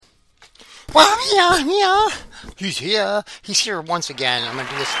Well, yeah. He's here. He's here once again. I'm going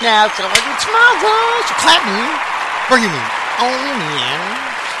to do this now because I want to do it tomorrow. So clap me. Bring me. Oh,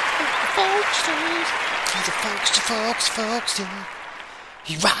 yeah. Folks.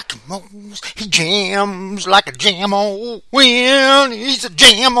 He rock and rolls. He jams like a jam on wind. He's a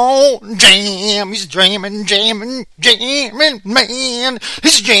jam on jam. He's a jamming man.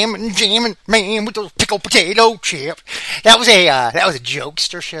 He's a jamming man with those pickled potato chips. That was a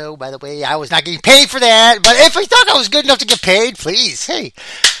jokester show, by the way. I was not getting paid for that, but if you thought I was good enough to get paid, please, hey,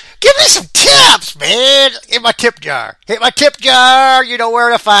 give me some tips, man. Hit my tip jar. You know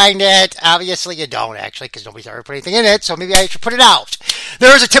where to find it. Obviously, you don't, actually, because nobody's ever put anything in it, so maybe I should put it out.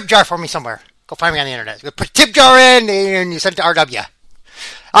 There's a tip jar for me somewhere. Go find me on the internet. Put a tip jar in, and you send it to RW.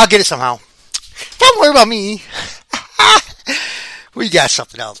 I'll get it somehow. Don't worry about me. We got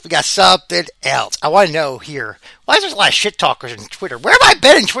something else. I want to know here. Why is there a lot of shit talkers in Twitter? Where have I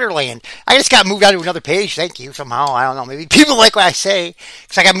been in Twitter land? I just got moved on to another page. Thank you. Somehow. I don't know. Maybe people like what I say.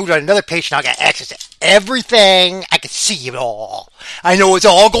 Because I got moved on to another page and I got access to everything. I can see it all. I know it's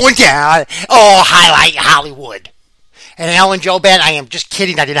all going down. Oh, highlight Hollywood. And Alan Joban, I am just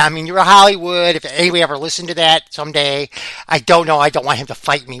kidding. I did not mean you're a Hollywood. If anybody ever listened to that someday, I don't know. I don't want him to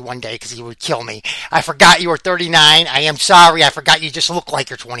fight me one day because he would kill me. I forgot you were 39. I am sorry. I forgot you just look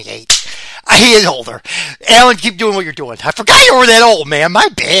like you're 28. He is older. Alan, keep doing what you're doing. I forgot you were that old, man. My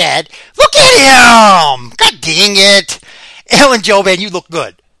bad. Look at him. God dang it. Alan Joban, you look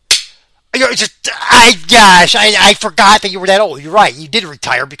good. I forgot that you were that old. You're right. You did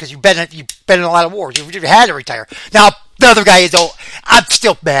retire because you've been in a lot of wars. You had to retire. Now, the other guy is old. I'm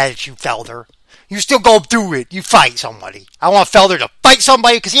still mad at you, Felder. You still go through it. You fight somebody. I want Felder to fight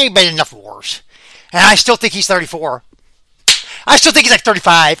somebody because he ain't been in enough wars. And I still think he's 34. I still think he's like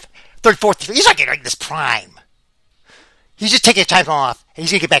 35, 34. He's not getting like this prime. He's just taking time off, and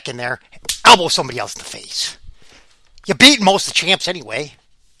he's going to get back in there and elbow somebody else in the face. You beat most of the champs anyway.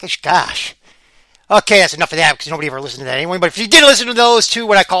 Gosh. Okay, that's enough of that because nobody ever listened to that anyway. But if you did listen to those two,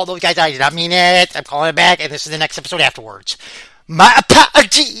 when I called those guys, I did not mean it. I'm calling it back, and this is the next episode afterwards. My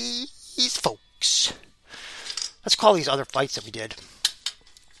apologies, folks. Let's call these other fights that we did.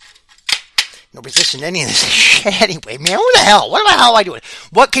 Nobody's listening to any of this shit anyway, man. What the hell? What the hell am I doing?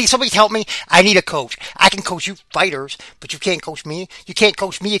 What can somebody help me? I need a coach. I can coach you fighters, but you can't coach me. You can't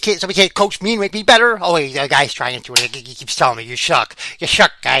coach me. Somebody can't coach me and make me better. Oh wait, the guy's trying to. He keeps telling me you suck. You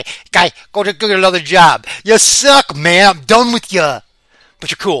suck, guy. Go get another job. You suck, man. I'm done with you. But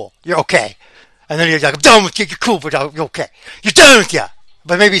you're cool. You're okay. And then he's like, I'm done with you. You're cool, but you're okay. You're done with you.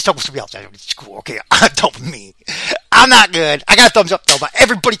 But maybe he's talking to somebody else. It's cool. Okay, I'm done with me. I'm not good. I got a thumbs up though, but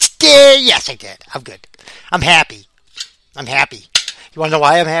everybody's scared. Yes, I did. I'm good. I'm happy. You want to know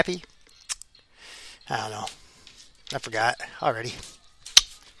why I'm happy? I don't know. I forgot already.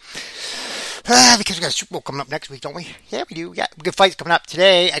 Because we got a Super Bowl coming up next week, don't we? Yeah, we do. We got good fights coming up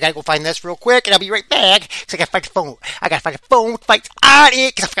today. I gotta go find this real quick, and I'll be right back. Because I gotta find the phone. I gotta find the phone fights on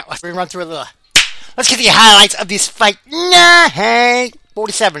it. Because I forgot. Let's run through a little. Let's get the highlights of this fight. Nah, hey.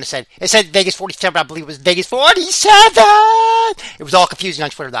 47, it said Vegas 47, I believe it was Vegas 47! It was all confusing on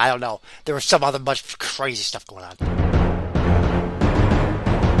Twitter, though. I don't know. There was some other bunch of crazy stuff going on.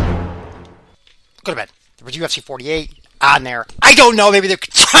 Go to bed. There was UFC 48 on there. I don't know. Maybe they're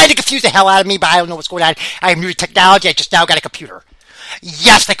trying to confuse the hell out of me, but I don't know what's going on. I am new to technology. I just now got a computer.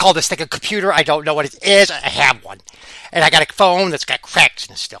 Yes, they call this thing a computer. I don't know what it is. I have one. And I got a phone that's got cracks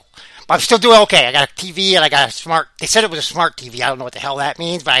in it still. I'm still doing okay. I got a TV and I got a smart... They said it was a smart TV. I don't know what the hell that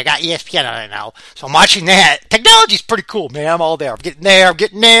means, but I got ESPN on it now. So I'm watching that. Technology's pretty cool, man. I'm all there. I'm getting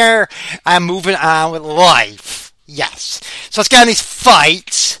there. I'm moving on with life. Yes. So let's get on these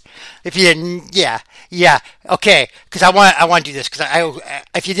fights. If you didn't... Yeah. Okay. Because I want to do this. Because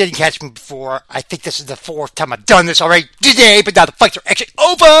if you didn't catch me before, I think this is the fourth time I've done this already today. But now the fights are actually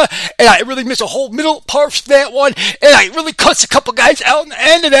over. And I really miss a whole middle part for that one. And I really cussed a couple guys out in the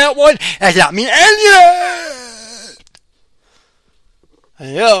end of that one. And I did not mean any of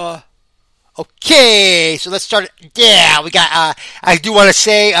it. Yeah. Okay, so let's start. Yeah, we got, I do want to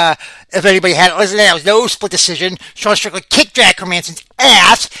say, if anybody hadn't listened to that, it was no split decision. Sean Strickland kicked Jack Hermansson's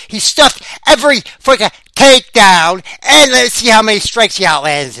ass. He stuffed every freaking takedown. And let's see how many strikes he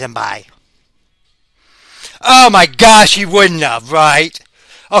outlanded him by. Oh my gosh, he wouldn't have, right?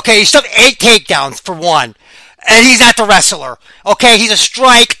 Okay, he stuffed 8 takedowns for one. And he's not the wrestler. Okay, he's a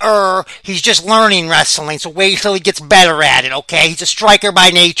striker. He's just learning wrestling, so wait till he gets better at it, okay? He's a striker by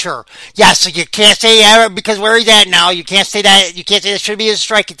nature. Yes, so you can't say that because where he's at now. You can't say that. You can't say that should be his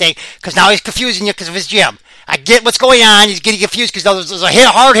striking thing because now he's confusing you because of his gym. I get what's going on. He's getting confused because those are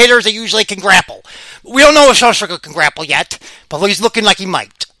hard hitters that usually can grapple. We don't know if Sean Strickland can grapple yet, but he's looking like he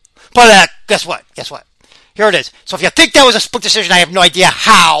might. But Guess what? Here it is. So if you think that was a split decision, I have no idea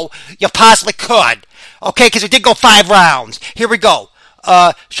how you possibly could. Okay, because we did go 5 rounds. Here we go.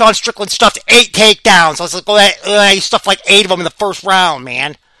 Sean Strickland stuffed 8 takedowns. Let's go at he stuffed like 8 of them in the first round,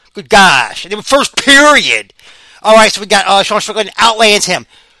 man. Good gosh. In the first period. All right, so we got Sean Strickland outlands him.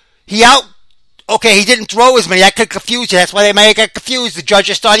 Okay, he didn't throw as many. That could confuse you. That's why they might get confused. The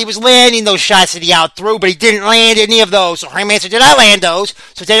judges thought he was landing those shots that he out-threw, but he didn't land any of those. So Hermanson did not land those,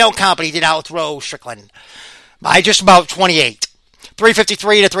 so they don't count, but he did out-throw Strickland by just about 28.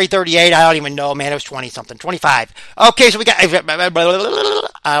 353 to 338. I don't even know, man. It was 20-something. 25. Okay, so we got...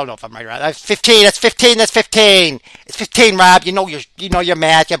 I don't know if I'm right. That's 15. That's 15. That's 15. It's 15, Rob. You know your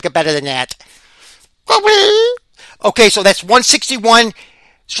math. You have to get better than that. Okay, so that's 161.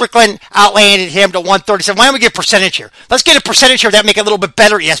 Strickland outlanded him to 137. Why don't we get a percentage here? Let's get a percentage here that make it a little bit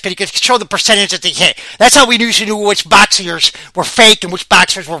better, yes, but you can show the percentage that they hit. That's how we usually knew which boxers were fake and which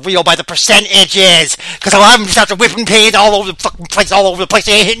boxers were real, by the percentages. Because a lot of them just have to whipping pains all over the fucking place, all over the place.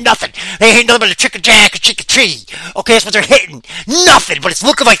 They ain't hitting nothing. They ain't hitting nothing but a chicken jack, a chicken tree. Okay, that's what they're hitting. Nothing, but it's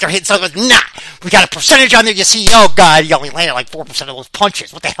looking like they're hitting something, but nah. We got a percentage on there. You see, oh God, he only landed like 4% of those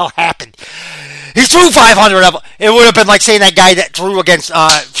punches. What the hell happened? He threw 500 of them. It would have been like saying that guy that threw against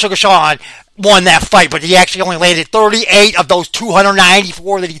Sugar Sean won that fight, but he actually only landed 38 of those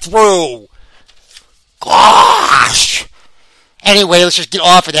 294 that he threw. Gosh! Anyway, let's just get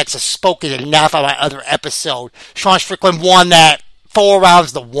off of that because I've spoken enough on my other episode. Sean Strickland won that 4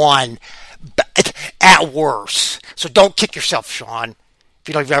 rounds to 1 at worst. So don't kick yourself, Sean, if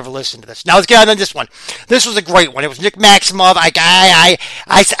you don't ever listen to this. Now let's get on to this one. This was a great one. It was Nick Maximov. I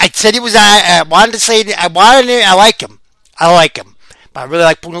said he was. I wanted to say. I like him. But I really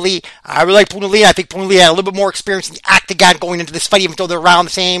like Poona Lee. I think Poona Lee had a little bit more experience in the octagon going into this fight, even though they're around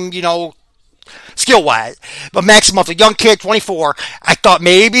the same, skill-wise. But Maximov, a young kid, 24. I thought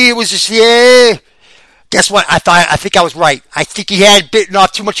maybe it was just, yeah. Guess what? I think I was right. I think he had bitten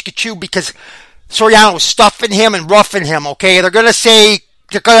off too much he could chew because Soriano was stuffing him and roughing him, okay? They're going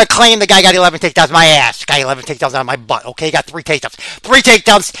to claim the guy got 11 takedowns. My ass. The guy 11 takedowns on my butt. Okay, he got 3 takedowns. 3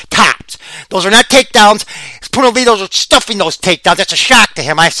 takedowns tops. Those are not takedowns. Poona Lee, those are stuffing those takedowns. That's a shock to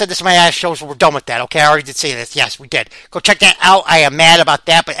him. I said this in my ass show, so we're done with that. Okay, I already did say this. Yes, we did. Go check that out. I am mad about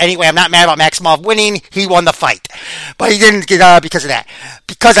that. But anyway, I'm not mad about Maximov winning. He won the fight. But he didn't get because of that.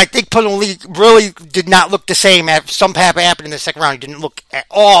 Because I think Poona Lee really did not look the same. Some happened in the second round. He didn't look at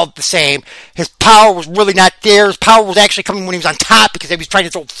all the same. His power was really not there. His power was actually coming when he was on top because he was trying to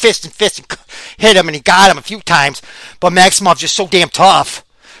throw fist and hit him, and he got him a few times. But Maximov's just so damn tough.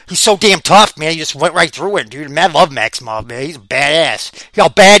 He's so damn tough, man. He just went right through it, dude. Man, I love Maximov, man. He's a badass. He's a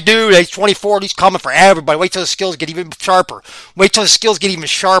bad dude. He's 24, and he's coming for everybody. Wait till his skills get even sharper.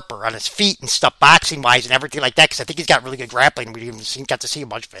 On his feet and stuff, boxing-wise and everything like that, because I think he's got really good grappling. We didn't got to see a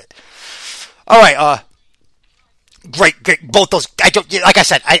bunch of it. All right, Great. Both those. Like I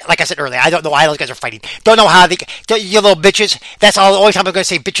said earlier, I don't know why those guys are fighting. Don't know how you little bitches. That's all. The only time I'm going to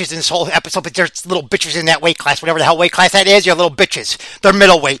say bitches in this whole episode. But there's little bitches in that weight class, whatever the hell weight class that is. You're little bitches. They're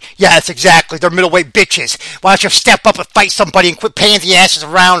middleweight. Yes, exactly. They're middleweight bitches. Why don't you step up and fight somebody and quit paying the asses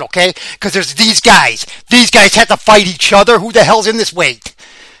around, okay? Because there's these guys. These guys have to fight each other. Who the hell's in this weight?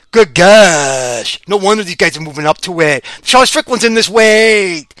 Good gosh. No wonder these guys are moving up to it. Sean Strickland's in this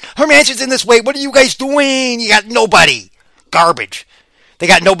weight. Hermanson's in this weight. What are you guys doing? You got nobody. Garbage. They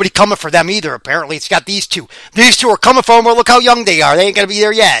got nobody coming for them either, apparently. It's got these two. These two are coming for them. Well, look how young they are. They ain't going to be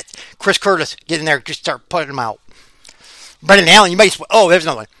there yet. Chris Curtis, get in there. Just start putting them out. Brendan Allen, you might... Oh, there's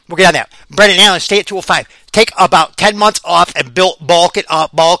another one. We'll get on that. Brendan Allen, stay at 205. Take about 10 months off and bulk it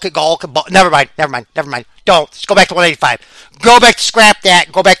up. Never mind. Don't. Just go back to 185. Go back to scrap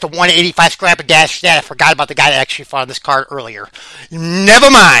that. Go back to 185. Scrap and dash that. I forgot about the guy that actually fought on this card earlier. Never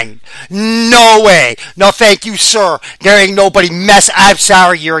mind. No way. No, thank you, sir. There ain't nobody mess. I'm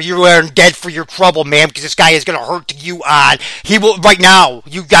sorry. You are dead for your trouble, man, because this guy is going to hurt you on. He will, right now,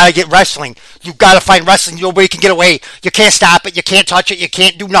 you got to get wrestling. You got to find wrestling. Nobody can get away. You can't stop it. You can't touch it. You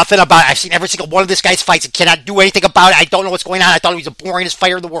can't do nothing about it. I've seen every single one of this guy's fights and cannot do anything about it. I don't know what's going on. I thought he was the boringest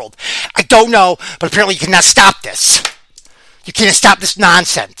fighter in the world. I don't know, but apparently you cannot stop this. You can't stop this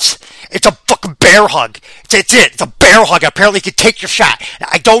nonsense. It's a fucking bear hug. It's it. It's a bear hug. Apparently you can take your shot.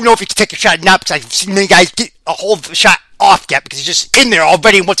 I don't know if you can take your shot or not because I've seen many guys get a hold of the shot off yet because he's just in there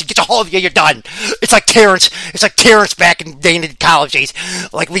already, and once he gets a hold of you, you're done. It's like Terrence. Back in the day in the college days.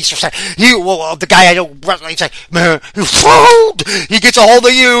 Like Lisa said, the guy I know, he's like, man, he gets a hold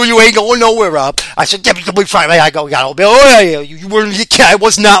of you, you ain't going nowhere up. I said, yeah, we try. I go, you weren't, I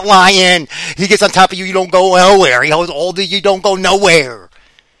was not lying. He gets on top of you, you don't go nowhere. He holds a hold of you, you don't go nowhere.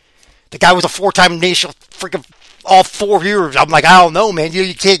 The guy was a 4-time national freaking all 4 years. I'm like, I don't know, man.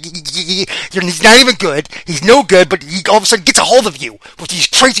 You can't. He's not even good. He's no good, but he all of a sudden gets a hold of you with these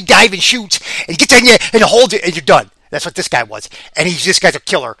crazy diving shoots and gets in you and holds it, and you're done. That's what this guy was. And this guy's a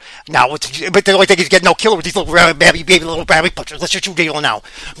killer. Now, but the only thing is getting no killer with these little little rabby punchers. Let's just shoot deal now.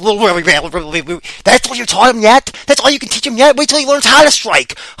 Little rabby. That's what you taught him yet? That's all you can teach him yet? Wait till he learns how to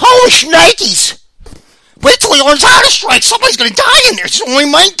strike. Holy shnikes! Wait till he learns how to strike. Somebody's going to die in there.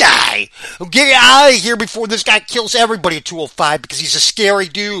 Somebody might die. Get out of here before this guy kills everybody at 205 because he's a scary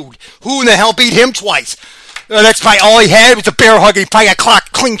dude. Who in the hell beat him twice? That's probably all he had was a bear hug. He probably got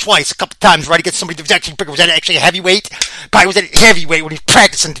clocked clean twice a couple times, right? Against somebody that was actually bigger. Was that actually a heavyweight? Probably was that heavyweight when he's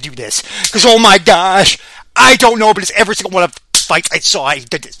practicing to do this. Because, oh my gosh, I don't know, but it's every single one of the fights I saw, he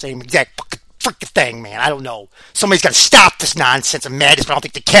did the same exact freaking thing, man. I don't know. Somebody's got to stop this nonsense and madness, but I don't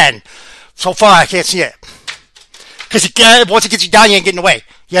think they can. So far, I can't see it. Because once he gets you down, you ain't getting away.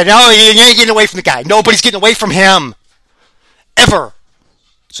 Yeah, no, you ain't getting away from the guy. Nobody's getting away from him. Ever.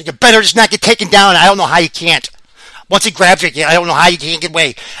 So you better just not get taken down. I don't know how you can't. Once he grabs you, I don't know how you can't get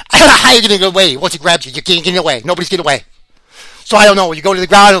away. I don't know how you're going to get away. Once he grabs you, you can't get away. Nobody's getting away. So I don't know. You go to the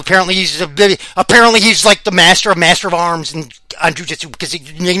ground, apparently he's like the master of arms and on jiu-jitsu because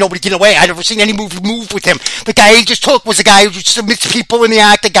ain't nobody getting away. I've never seen any move with him. The guy he just took was the guy who submits people in the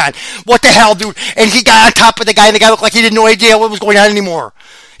octagon. What the hell, dude? And he got on top of the guy, and the guy looked like he didn't know idea what was going on anymore.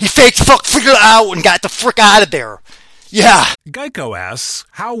 He figured it out and got the frick out of there. Yeah. Geico asks,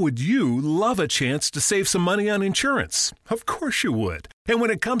 how would you love a chance to save some money on insurance? Of course you would. And when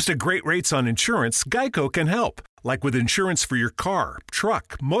it comes to great rates on insurance, Geico can help. Like with insurance for your car,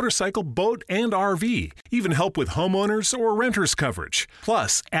 truck, motorcycle, boat, and RV. Even help with homeowners or renters coverage.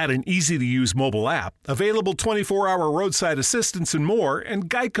 Plus, add an easy-to-use mobile app, available 24-hour roadside assistance and more, and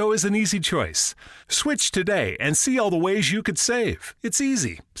Geico is an easy choice. Switch today and see all the ways you could save. It's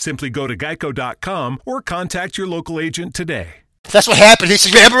easy. Simply go to geico.com or contact your local agent today. That's what happened. He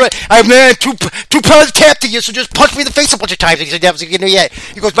said, I'm man, two pounds of tap to you, so just punch me in the face a bunch of times. He said, that was yet.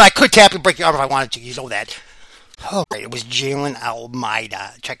 He goes, but I could tap and break your arm if I wanted to. You know that. Oh, it was Jalen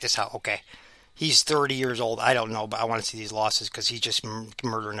Almeida. Check this out. Okay. He's 30 years old. I don't know, but I want to see these losses because he's just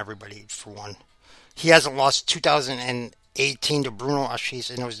murdering everybody, for one. He hasn't lost 2018 to Bruno Assis,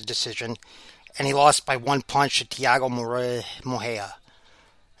 and it was a decision. And he lost by one punch to Thiago Moreira.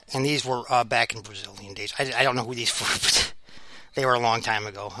 And these were back in Brazilian days. I don't know who these were, but they were a long time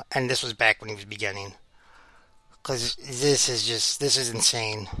ago. And this was back when he was beginning. Because this is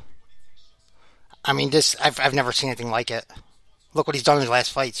insane. I mean, I've never seen anything like it. Look what he's done in his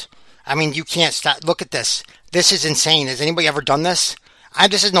last fights. I mean, you can't stop. Look at this. This is insane. Has anybody ever done this?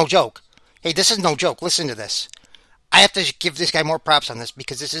 This is no joke. Hey, this is no joke. Listen to this. I have to give this guy more props on this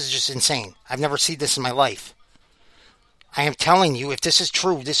because this is just insane. I've never seen this in my life. I am telling you, if this is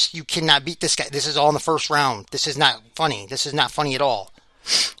true, you cannot beat this guy. This is all in the first round. This is not funny. This is not funny at all.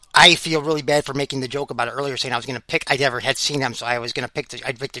 I feel really bad for making the joke about it earlier, saying I was going to pick. I never had seen him, so I was going to pick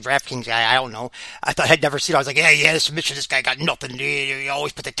I'd pick the DraftKings guy. I don't know. I thought I'd never seen him. I was like, yeah, this submission, this guy got nothing. You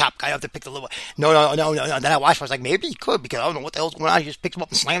always put the top guy up to pick the little. No. Then I watched. I was like, maybe he could because I don't know what the hell's going on. He just picks them up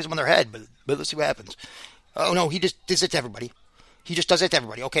and slams them on their head. But let's see what happens. Oh no, he just does it to everybody. He just does it to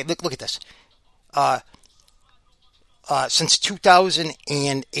everybody. Okay, look at this. Since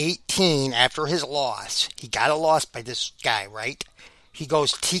 2018, after his loss, he got a loss by this guy, right? He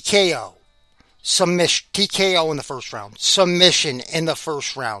goes TKO, submission, TKO in the first round, submission in the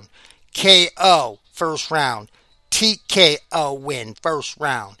first round, KO first round, TKO win first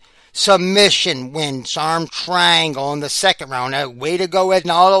round, submission wins, arm triangle in the second round. Way to go,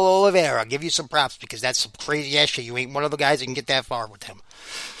 Ednaldo Oliveira. I'll give you some props because that's some crazy ass shit. You ain't one of the guys that can get that far with him.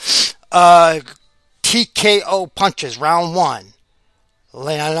 TKO punches, round one.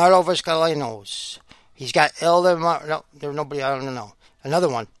 Leonardo Vascalinos. He's got no, there's nobody, I don't know.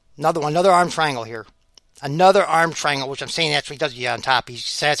 Another arm triangle here. Another arm triangle, which I'm saying that's what he does you on top. He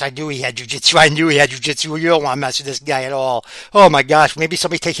says, I knew he had jiu-jitsu. You don't want to mess with this guy at all. Oh my gosh, maybe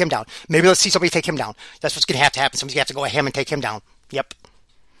somebody take him down. Maybe let's see somebody take him down. That's what's going to have to happen. Somebody's going to have to go at him and take him down. Yep.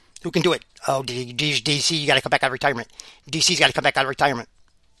 Who can do it? Oh, DC, you got to come back out of retirement. DC's got to come back out of retirement.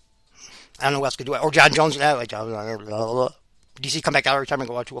 I don't know who else could do it. Or John Jones. DC come back out of retirement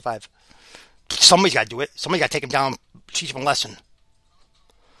and go out 205. Somebody's got to do it. Somebody's got to take him down, teach him a lesson.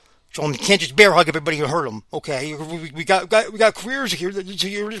 So you can't just bear hug everybody and hurt them. Okay, we got careers here.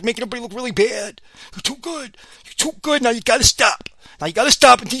 You're just making everybody look really bad. You're too good. Now you got to stop. And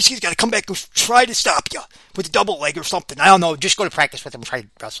DC's got to come back and try to stop you with a double leg or something. I don't know. Just go to practice with him and try to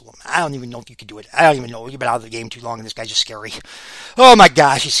wrestle him. I don't even know if you can do it. I don't even know. You've been out of the game too long, and this guy's just scary. Oh my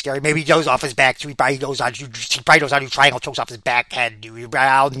gosh, he's scary. Maybe he goes off his back too. He probably knows how to do triangle chokes off his back head. Dude,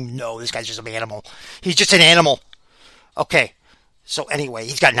 I don't even know. This guy's just an animal. He's just an animal. Okay. So anyway,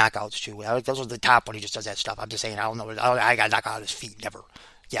 he's got knockouts too. Those are the top when he just does that stuff. I'm just saying, I don't know. I got knocked out of his feet, never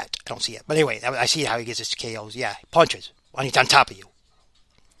yet. I don't see it. But anyway, I see how he gets his KOs. Yeah, punches when he's on top of you.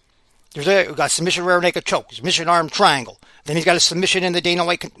 We've got submission rear naked choke, submission arm triangle. Then he's got a submission in the Dana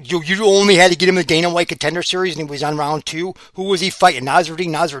White. You only had to get him in the Dana White Contender Series, and he was on round 2. Who was he fighting? Nasruddin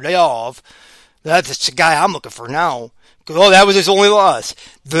Nazarbayov. That's the guy I'm looking for now. Oh, that was his only loss.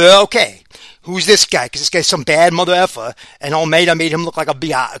 Okay. Who's this guy? Because this guy's some bad mother effer, and Almeida made him look like a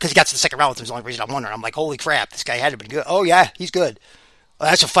biatch. Because he got to the second round, that's the only reason I'm wondering. I'm like, holy crap, this guy had to be good. Oh, yeah, he's good. Well,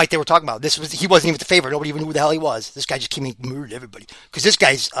 that's a fight they were talking about. He wasn't even the favorite. Nobody even knew who the hell he was. This guy just came and murdered everybody. Because this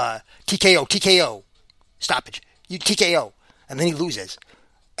guy's TKO, stoppage. TKO. And then he loses.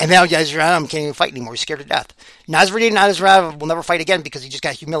 And now Yazram can't even fight anymore. He's scared to death. Nasruddin Nazarbayov will never fight again because he just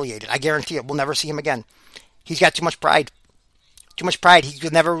got humiliated. I guarantee it. We'll never see him again. He's got too much pride. Too much pride.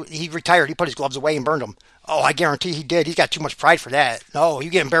 He retired. He put his gloves away and burned them. Oh, I guarantee he did. He's got too much pride for that. No,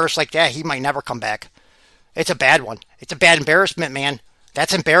 you get embarrassed like that, he might never come back. It's a bad one. It's a bad embarrassment, man.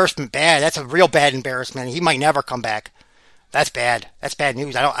 That's embarrassment bad. That's a real bad embarrassment. He might never come back. That's bad. That's bad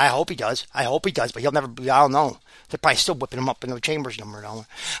news. I hope he does. But he'll never be. I don't know. They're probably still whipping him up in the chambers number. I'm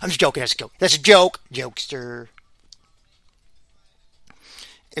just joking. That's a joke. Jokester.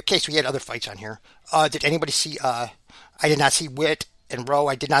 Okay, so we had other fights on here. Did anybody see, I did not see Witt and Rowe.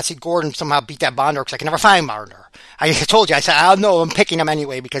 I did not see Gordon somehow beat that Bondar because I can never find Bondar. I told you, I said, I don't know, I'm picking him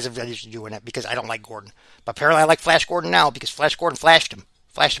anyway because of just doing it, because I don't like Gordon. But apparently I like Flash Gordon now because Flash Gordon flashed him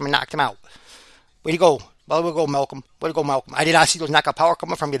and knocked him out. Way to go. Well, we'll go, Malcolm. Way to go, Malcolm. I did not see those knockout power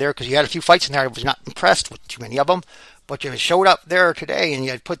coming from you there because you had a few fights in there. I was not impressed with too many of them. But you showed up there today and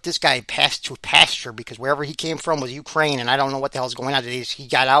you had put this guy past to pasture because wherever he came from was Ukraine, and I don't know what the hell's going on today. He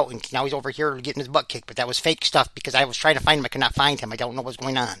got out and now he's over here getting his butt kicked. But that was fake stuff because I was trying to find him. I could not find him. I don't know what's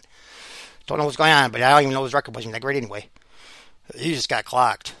going on. But I don't even know his record wasn't that great anyway. He just got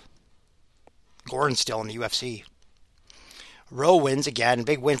clocked. Gordon's still in the UFC. Rowe wins again.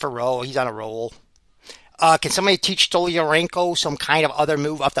 Big win for Rowe. He's on a roll. Can somebody teach Stolyarenko some kind of other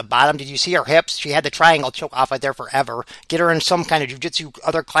move off the bottom? Did you see her hips? She had the triangle choke off right there forever. Get her in some kind of jiu-jitsu,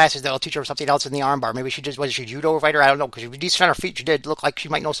 other classes that'll teach her something else in the armbar. Maybe was she a judo fighter? I don't know. Because if you decent on her feet, she did look like she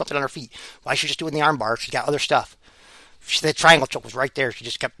might know something on her feet. Why is she just doing the armbar? She's got other stuff. The triangle choke was right there. She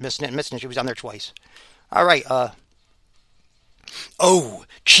just kept missing it. She was on there twice. All right.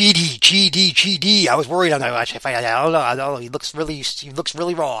 Chidi. I was worried on that fight. I don't know. He looks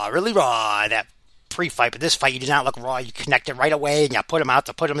really raw. That pre-fight, but this fight, you did not look raw. You connected right away, and you put him out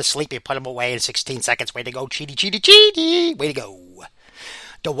to put him to sleep. You put him away in 16 seconds. Way to go, Chidi. Way to go.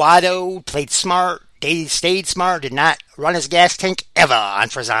 Dawado played smart. Stayed smart. Did not run his gas tank ever on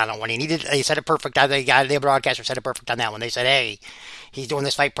Frazano when he needed. They said it perfect. The broadcaster said it perfect on that one. They said, hey, he's doing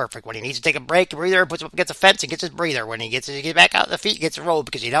this fight perfect. When he needs to take a break, a breather, puts up against a fence and gets his breather. When he gets back out the feet, gets a roll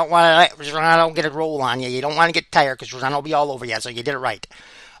because you don't want to let Frazano get a roll on you. You don't want to get tired because Frazano will be all over you. So you did it right.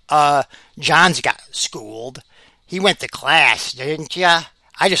 Johns got schooled. He went to class, didn't ya?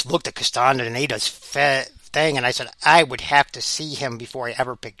 I just looked at Castaneda's thing and I said I would have to see him before I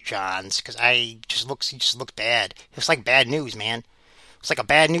ever picked Johns because he just looks bad. It's like bad news, man. It's like a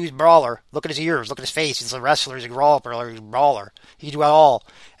bad news brawler. Look at his ears. Look at his face. He's a wrestler. He's a brawler. He's a brawler. He can do it all.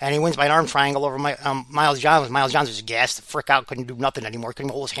 And he wins by an arm triangle over Miles Johns. Miles Johns was gassed the frick out. Couldn't do nothing anymore.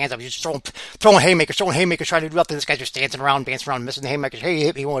 Couldn't hold his hands up. He was just throwing haymakers, trying to do nothing. This guy's just dancing around, missing the haymakers. Hey,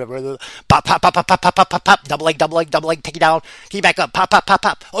 hit me, whatever. Pop. Double leg. Take you down. Get you back up.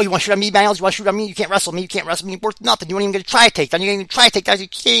 Pop. Oh, you want to shoot on me, Miles? You want to shoot on me? You can't wrestle me. You're worth nothing. You won't even get a try takedown. You can't even try takedowns. You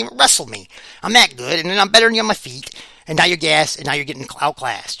can't even wrestle me. I'm that good, and then I'm better than you on my feet. And now you're gassed, and now you're getting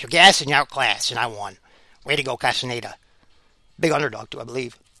outclassed. You're gassed, and you're outclassed, and I won. Way to go, Castaneda. Big underdog, too, I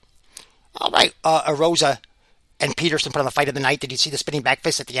believe. All right, Arosa and Peterson put on the fight of the night. Did you see the spinning back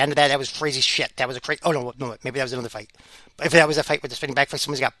fist at the end of that? That was crazy shit. That was a crazy... Oh, no, maybe that was another fight. But if that was a fight with the spinning back fist,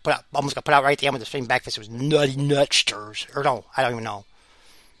 somebody almost got put out right at the end with the spinning back fist. It was nutsters. Or no, I don't even know.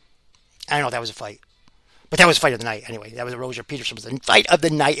 I don't know if that was a fight. But that was the fight of the night, anyway. That was Arosa Peterson. It was the fight of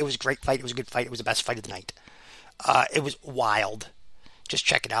the night. It was a great fight. It was a good fight. It was the best fight of the night. It was wild. Just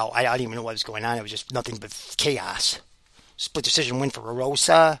check it out. I don't even know what was going on. It was just nothing but chaos. Split decision win for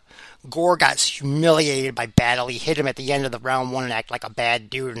Arosa. Gore got humiliated by Battle. He hit him at the end of the round one and acted like a bad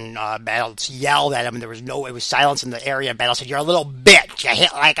dude. And Battle yelled at him. And it was silence in the area. And Battle said, "You're a little bitch. You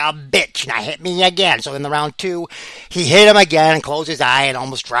hit like a bitch. And I hit me again." So in the round two, he hit him again and closed his eye and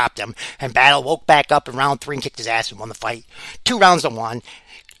almost dropped him. And Battle woke back up in round three and kicked his ass and won the fight. 2 rounds to 1.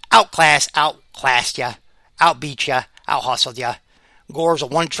 Outclassed ya. Outbeat ya. Out-hustled ya. Gore's a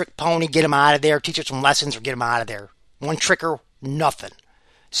one-trick pony. Get him out of there. Teach her some lessons or get him out of there. One tricker, nothing.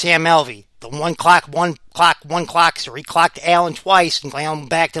 Sam Alvey, the one clock, so he clocked Allen twice and Allen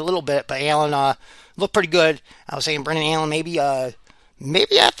backed a little bit, but Allen looked pretty good. I was saying, Brendan Allen, maybe I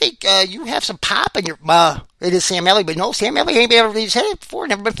think you have some pop in your, it is Sam Alvey, but no, Sam Alvey ain't ever said it before,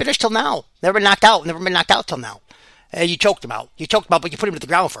 never been finished till now. Never been knocked out till now. You choked him out, but you put him to the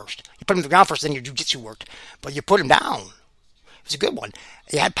ground first. Then your jiu-jitsu worked, but you put him down. It was a good one.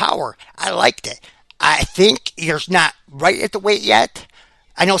 He had power. I liked it. I think you're not right at the weight yet.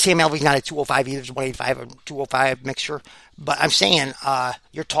 I know Sam Alvey's not at 205 either. It's 185 or 205 mixture. But I'm saying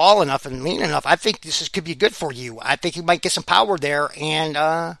you're tall enough and lean enough. I think could be good for you. I think you might get some power there.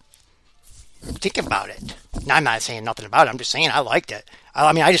 And think about it. Now, I'm not saying nothing about it. I'm just saying I liked it.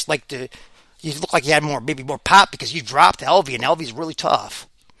 I just liked to. You look like you had maybe more pop because you dropped Alvey, and Alvey's really tough.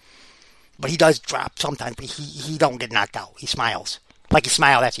 But he does drop sometimes, but he don't get knocked out. He smiles. Like he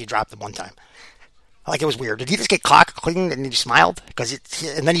smiled after you dropped him one time. Like it was weird. Did he just get clock cleaned and he smiled?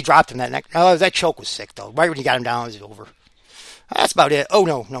 And then he dropped him that next. Oh, that choke was sick, though. Right when he got him down, it was over. That's about it. Oh,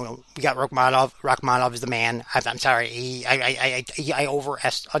 no. We got Rakhmonov. Rakhmonov is the man. I'm sorry. I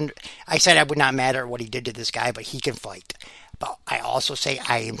said I would not matter what he did to this guy, but he can fight. But I also say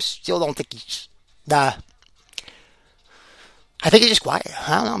still don't think he's... I think he's just quiet.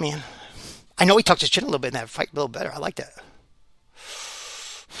 I don't know, man. I know he tucked his chin a little bit in that fight a little better. I like that.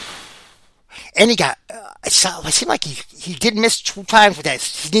 And he got, it seemed like he did miss 2 times with that.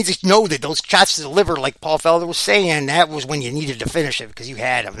 He needs to know that those shots to the liver, like Paul Felder was saying, that was when you needed to finish it because you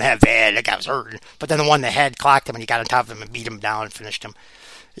had him that bad. That guy was hurting. But then the one that had clocked him and he got on top of him and beat him down and finished him.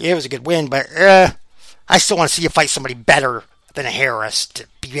 Yeah, it was a good win, but I still want to see you fight somebody better than a Harris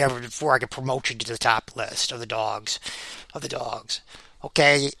before I can promote you to the top list of the dogs.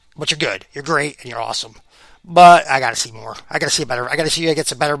 Okay, but you're good. You're great and you're awesome. But I got to see more. I got to see better. I got to see you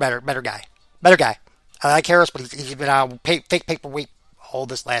against a better guy. Better guy. I like Harris, but he's been on fake paperweight hold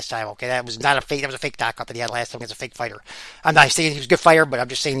this last time. Okay, that was not a fake. That was a fake knockout that he had last time against a fake fighter. I'm not saying he was a good fighter, but I'm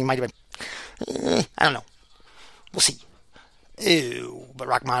just saying he might have been. I don't know. We'll see. Ew, but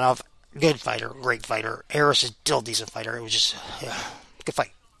Rakhmonov, good fighter, great fighter. Harris is still a decent fighter. It was just good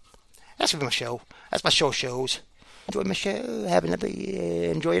fight. That's my show. That's my shows. Enjoy my show.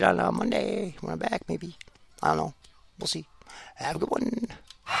 Enjoy it on Monday when I'm back. Maybe. I don't know. We'll see. Have a good one.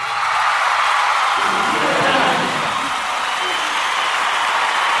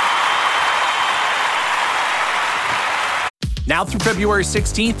 Now through February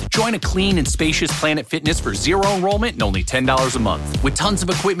 16th, join a clean and spacious Planet Fitness for zero enrollment and only $10 a month. With tons of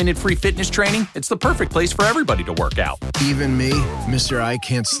equipment and free fitness training, it's the perfect place for everybody to work out. Even me, Mr. I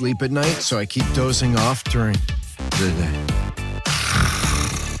can't sleep at night, so I keep dozing off during the day.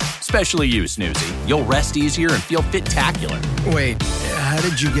 Especially you, Snoozy. You'll rest easier and feel fit-tacular. Wait, how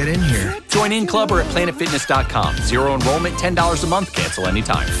did you get in here? Join in club or at planetfitness.com. Zero enrollment, $10 a month. Cancel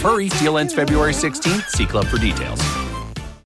anytime. Hurry, deal ends February 16th. See club for details.